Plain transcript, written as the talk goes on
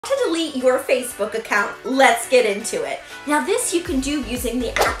To delete your Facebook account, let's get into it. Now this you can do using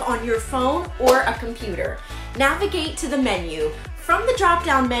the app on your phone or a computer. Navigate to the menu. From the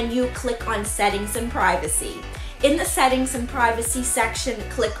drop-down menu, click on Settings and Privacy. In the Settings and Privacy section,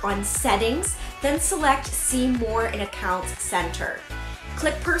 click on Settings, then select See More in Accounts Center.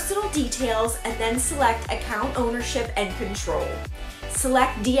 Click Personal Details and then select Account Ownership and Control.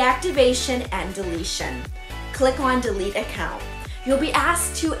 Select Deactivation and Deletion. Click on Delete Account. You'll be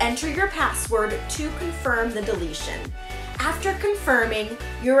asked to enter your password to confirm the deletion. After confirming,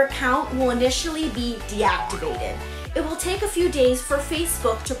 your account will initially be deactivated. It will take a few days for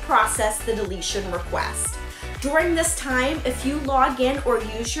Facebook to process the deletion request. During this time, if you log in or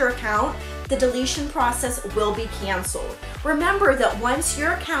use your account, the deletion process will be canceled. Remember that once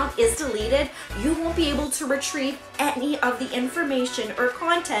your account is deleted, you won't be able to retrieve any of the information or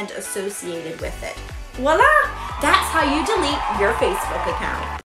content associated with it. Voila! That's how you delete your Facebook account.